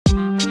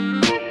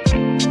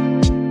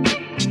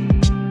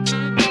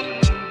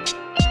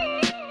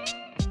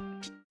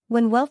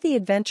When wealthy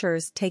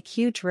adventurers take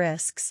huge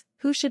risks,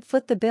 who should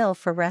foot the bill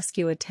for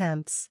rescue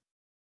attempts?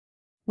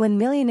 When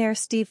millionaire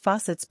Steve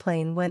Fossett's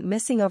plane went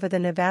missing over the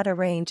Nevada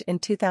range in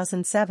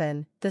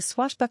 2007, the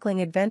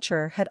swashbuckling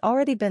adventurer had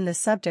already been the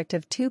subject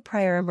of 2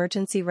 prior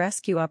emergency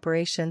rescue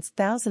operations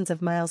thousands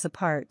of miles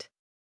apart.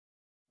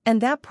 And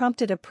that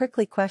prompted a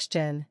prickly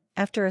question: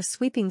 after a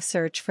sweeping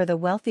search for the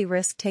wealthy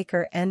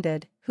risk-taker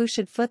ended, who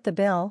should foot the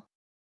bill?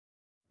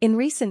 In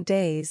recent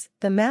days,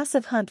 the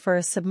massive hunt for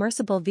a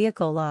submersible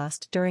vehicle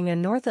lost during a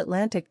North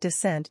Atlantic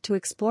descent to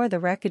explore the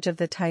wreckage of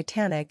the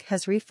Titanic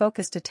has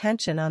refocused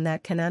attention on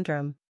that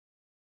conundrum.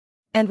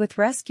 And with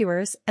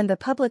rescuers and the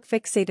public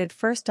fixated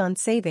first on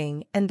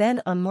saving and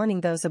then on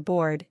mourning those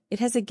aboard, it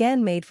has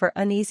again made for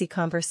uneasy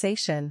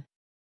conversation.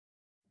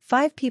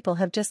 5 people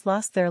have just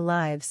lost their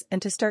lives,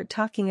 and to start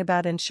talking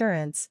about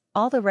insurance,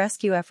 all the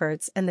rescue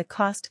efforts and the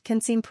cost can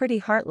seem pretty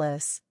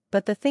heartless.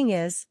 But the thing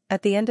is,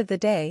 at the end of the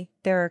day,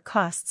 there are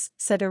costs,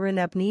 said Arun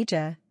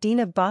Upneja, Dean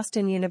of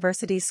Boston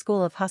University's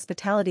School of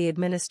Hospitality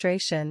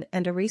Administration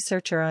and a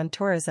researcher on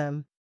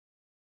tourism.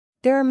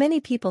 There are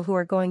many people who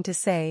are going to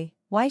say,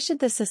 why should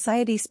the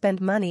society spend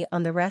money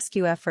on the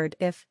rescue effort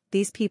if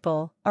these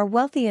people are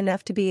wealthy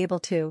enough to be able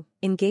to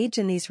engage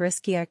in these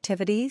risky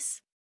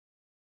activities?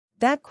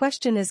 That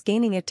question is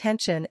gaining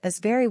attention as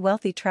very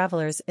wealthy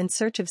travelers in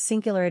search of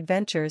singular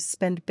adventures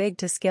spend big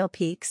to scale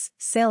peaks,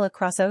 sail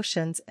across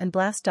oceans, and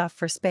blast off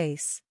for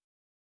space.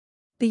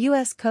 The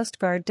U.S. Coast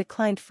Guard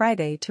declined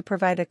Friday to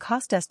provide a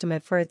cost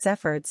estimate for its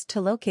efforts to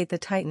locate the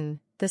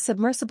Titan, the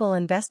submersible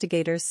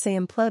investigators say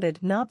imploded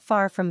not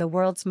far from the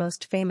world's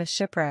most famous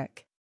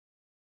shipwreck.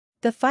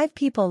 The 5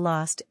 people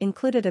lost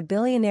included a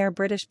billionaire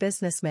British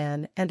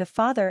businessman and a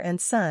father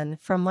and son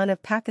from one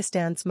of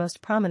Pakistan's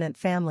most prominent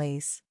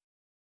families.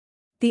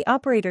 The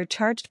operator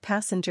charged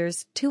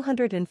passengers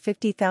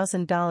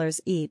 $250,000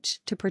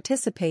 each to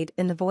participate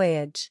in the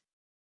voyage.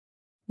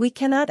 We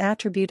cannot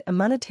attribute a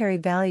monetary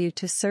value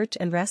to search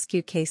and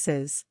rescue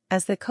cases,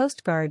 as the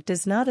Coast Guard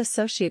does not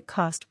associate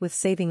cost with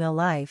saving a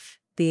life,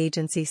 the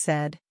agency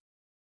said.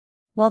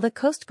 While the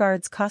Coast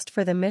Guard's cost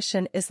for the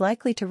mission is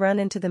likely to run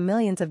into the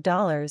millions of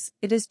dollars,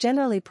 it is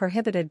generally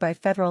prohibited by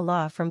federal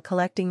law from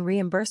collecting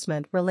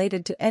reimbursement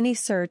related to any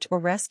search or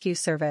rescue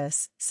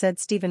service, said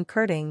Stephen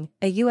Curting,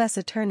 a U.S.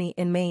 attorney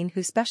in Maine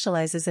who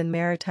specializes in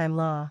maritime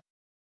law.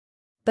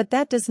 But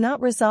that does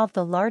not resolve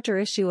the larger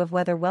issue of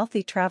whether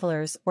wealthy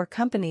travelers or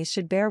companies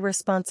should bear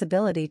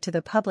responsibility to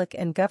the public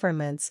and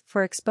governments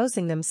for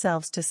exposing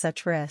themselves to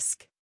such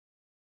risk.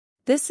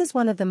 This is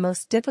one of the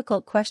most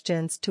difficult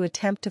questions to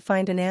attempt to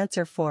find an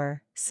answer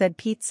for, said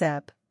Pete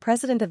Sepp,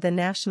 president of the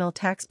National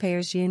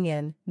Taxpayers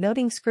Union,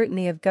 noting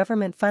scrutiny of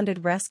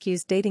government-funded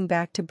rescues dating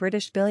back to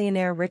British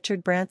billionaire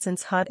Richard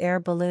Branson's hot air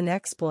balloon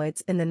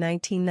exploits in the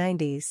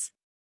 1990s.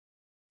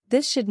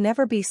 This should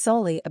never be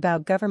solely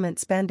about government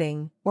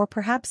spending, or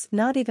perhaps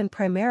not even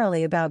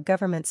primarily about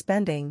government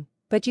spending,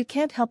 but you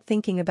can't help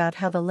thinking about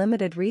how the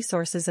limited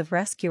resources of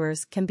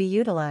rescuers can be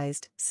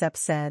utilized, Sepp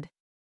said.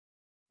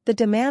 The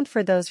demand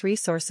for those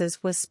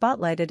resources was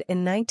spotlighted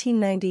in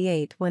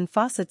 1998 when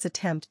Fossett's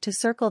attempt to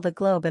circle the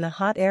globe in a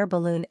hot air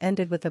balloon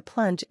ended with a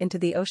plunge into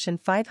the ocean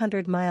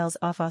 500 miles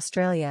off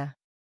Australia.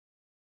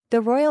 The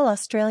Royal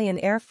Australian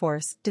Air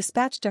Force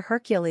dispatched a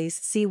Hercules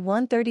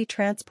C-130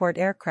 transport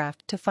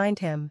aircraft to find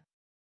him.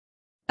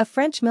 A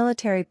French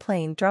military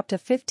plane dropped a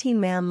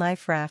 15-man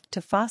life raft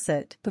to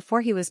Fossett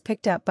before he was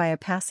picked up by a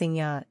passing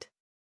yacht.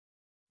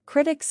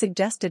 Critics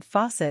suggested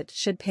Fossett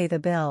should pay the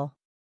bill.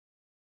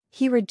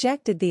 He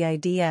rejected the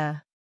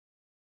idea.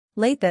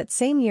 Late that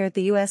same year,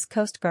 the U.S.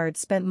 Coast Guard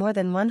spent more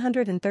than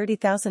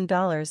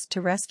 $130,000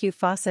 to rescue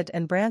Fossett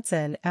and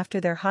Branson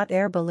after their hot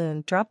air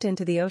balloon dropped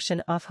into the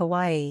ocean off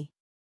Hawaii.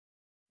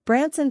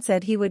 Branson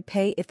said he would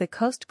pay if the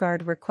Coast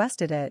Guard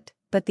requested it,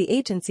 but the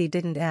agency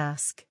didn't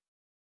ask.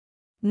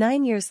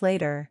 9 years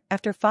later,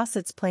 after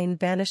Fossett's plane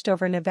vanished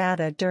over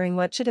Nevada during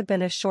what should have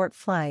been a short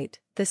flight,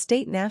 the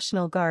State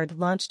National Guard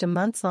launched a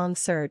months-long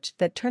search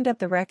that turned up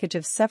the wreckage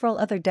of several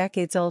other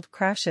decades-old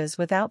crashes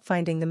without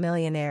finding the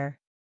millionaire.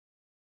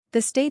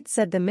 The state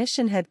said the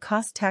mission had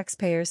cost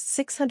taxpayers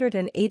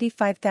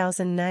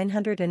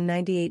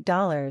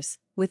 $685,998,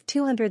 with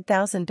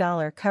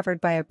 $200,000 covered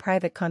by a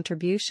private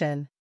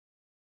contribution.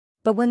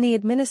 But when the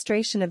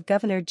administration of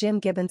Governor Jim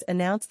Gibbons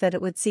announced that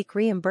it would seek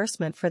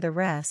reimbursement for the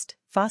rest,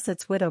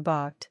 Fossett's widow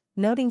balked,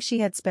 noting she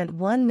had spent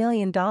 $1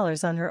 million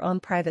on her own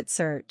private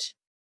search.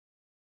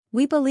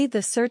 We believe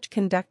the search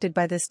conducted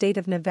by the state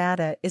of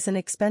Nevada is an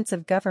expense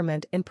of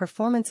government in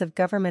performance of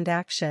government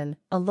action,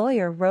 a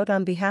lawyer wrote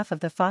on behalf of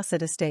the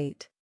Fossett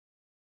estate.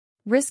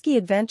 Risky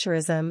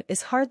adventurism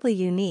is hardly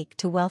unique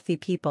to wealthy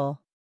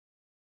people.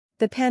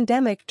 The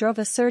pandemic drove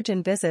a surge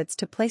in visits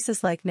to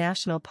places like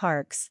national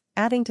parks,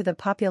 adding to the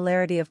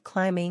popularity of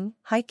climbing,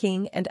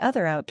 hiking, and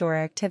other outdoor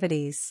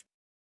activities.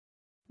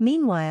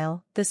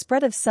 Meanwhile, the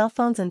spread of cell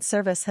phones and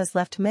service has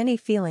left many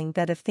feeling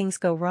that if things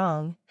go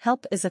wrong,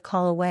 help is a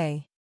call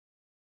away.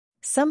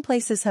 Some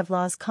places have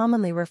laws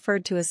commonly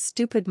referred to as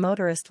stupid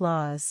motorist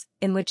laws,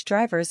 in which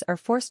drivers are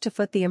forced to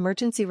foot the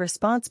emergency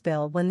response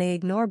bill when they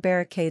ignore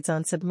barricades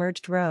on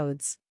submerged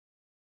roads.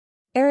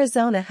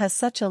 Arizona has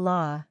such a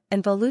law,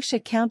 and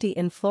Volusia County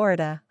in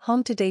Florida,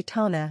 home to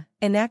Daytona,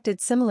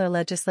 enacted similar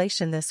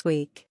legislation this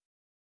week.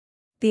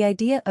 The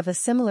idea of a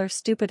similar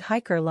stupid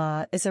hiker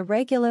law is a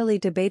regularly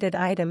debated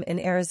item in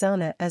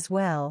Arizona as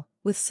well,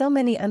 with so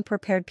many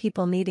unprepared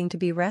people needing to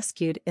be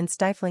rescued in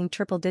stifling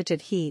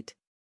triple-digit heat.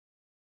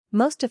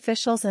 Most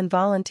officials and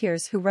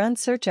volunteers who run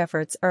search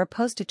efforts are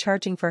opposed to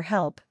charging for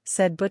help,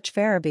 said Butch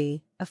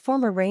Farabee, a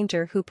former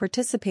ranger who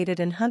participated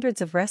in hundreds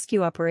of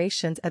rescue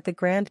operations at the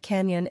Grand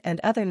Canyon and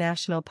other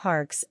national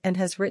parks and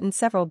has written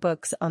several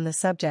books on the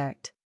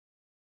subject.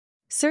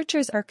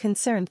 Searchers are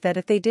concerned that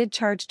if they did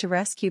charge to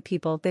rescue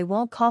people, they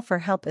won't call for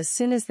help as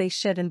soon as they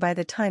should, and by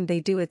the time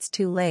they do it's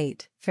too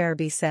late,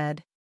 Farabee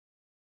said.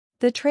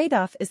 The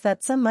trade-off is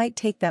that some might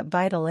take that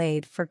vital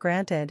aid for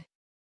granted.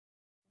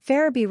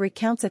 Farabee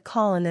recounts a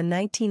call in the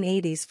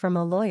 1980s from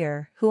a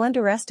lawyer who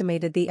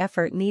underestimated the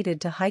effort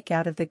needed to hike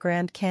out of the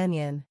Grand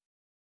Canyon.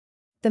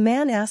 The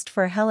man asked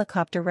for a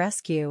helicopter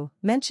rescue,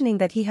 mentioning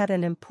that he had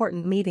an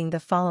important meeting the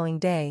following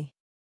day.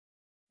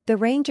 The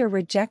ranger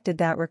rejected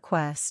that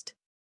request.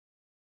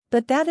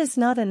 But that is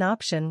not an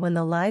option when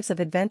the lives of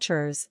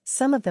adventurers,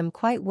 some of them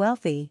quite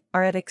wealthy,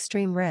 are at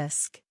extreme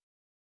risk.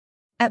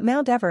 At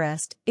Mount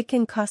Everest, it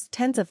can cost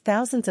tens of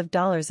thousands of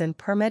dollars in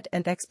permit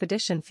and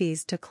expedition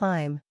fees to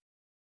climb.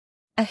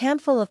 A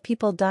handful of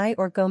people die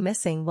or go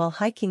missing while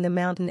hiking the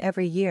mountain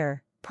every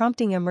year,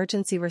 prompting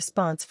emergency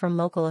response from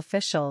local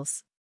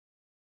officials.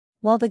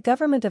 While the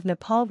government of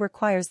Nepal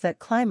requires that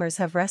climbers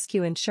have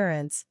rescue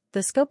insurance,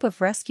 the scope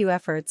of rescue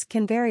efforts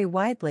can vary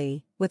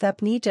widely, with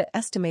Upneja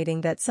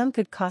estimating that some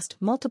could cost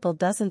multiple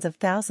dozens of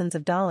thousands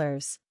of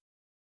dollars.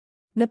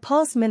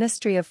 Nepal's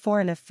Ministry of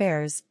Foreign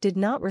Affairs did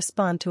not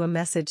respond to a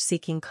message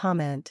seeking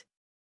comment.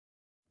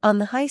 On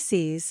the high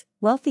seas,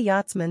 wealthy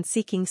yachtsmen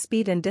seeking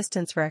speed and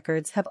distance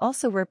records have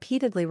also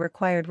repeatedly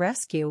required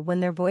rescue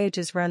when their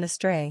voyages run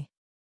astray.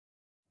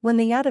 When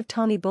the yacht of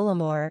Tony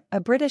Bullimore, a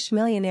British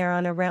millionaire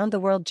on a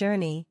round-the-world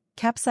journey,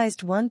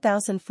 capsized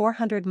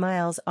 1,400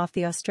 miles off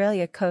the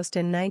Australia coast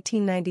in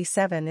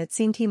 1997, it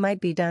seemed he might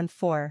be done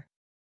for.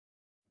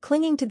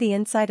 Clinging to the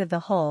inside of the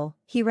hull,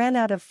 he ran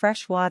out of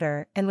fresh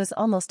water and was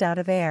almost out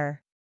of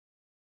air.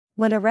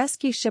 When a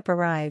rescue ship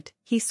arrived,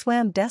 he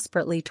swam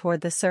desperately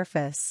toward the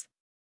surface.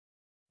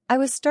 I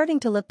was starting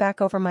to look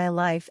back over my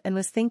life and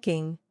was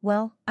thinking,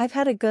 well, I've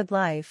had a good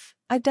life,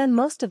 I've done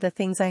most of the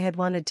things I had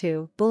wanted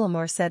to,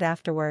 Bullimore said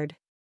afterward.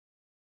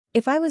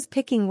 If I was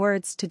picking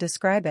words to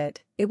describe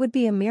it, it would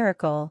be a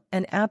miracle,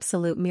 an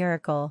absolute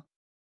miracle.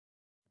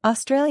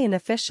 Australian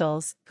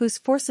officials, whose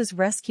forces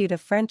rescued a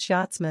French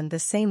yachtsman the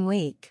same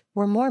week,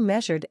 were more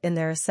measured in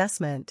their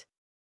assessment.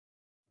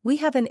 We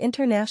have an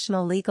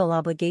international legal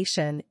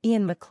obligation,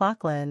 Ian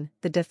McLaughlin,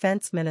 the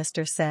defense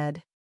minister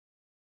said.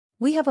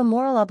 We have a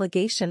moral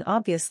obligation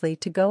obviously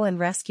to go and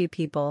rescue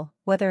people,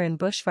 whether in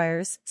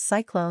bushfires,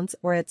 cyclones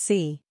or at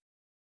sea.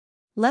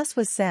 Less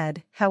was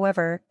said,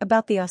 however,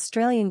 about the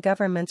Australian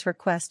government's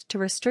request to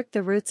restrict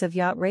the routes of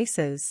yacht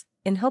races,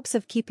 in hopes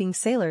of keeping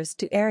sailors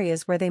to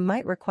areas where they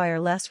might require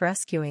less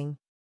rescuing.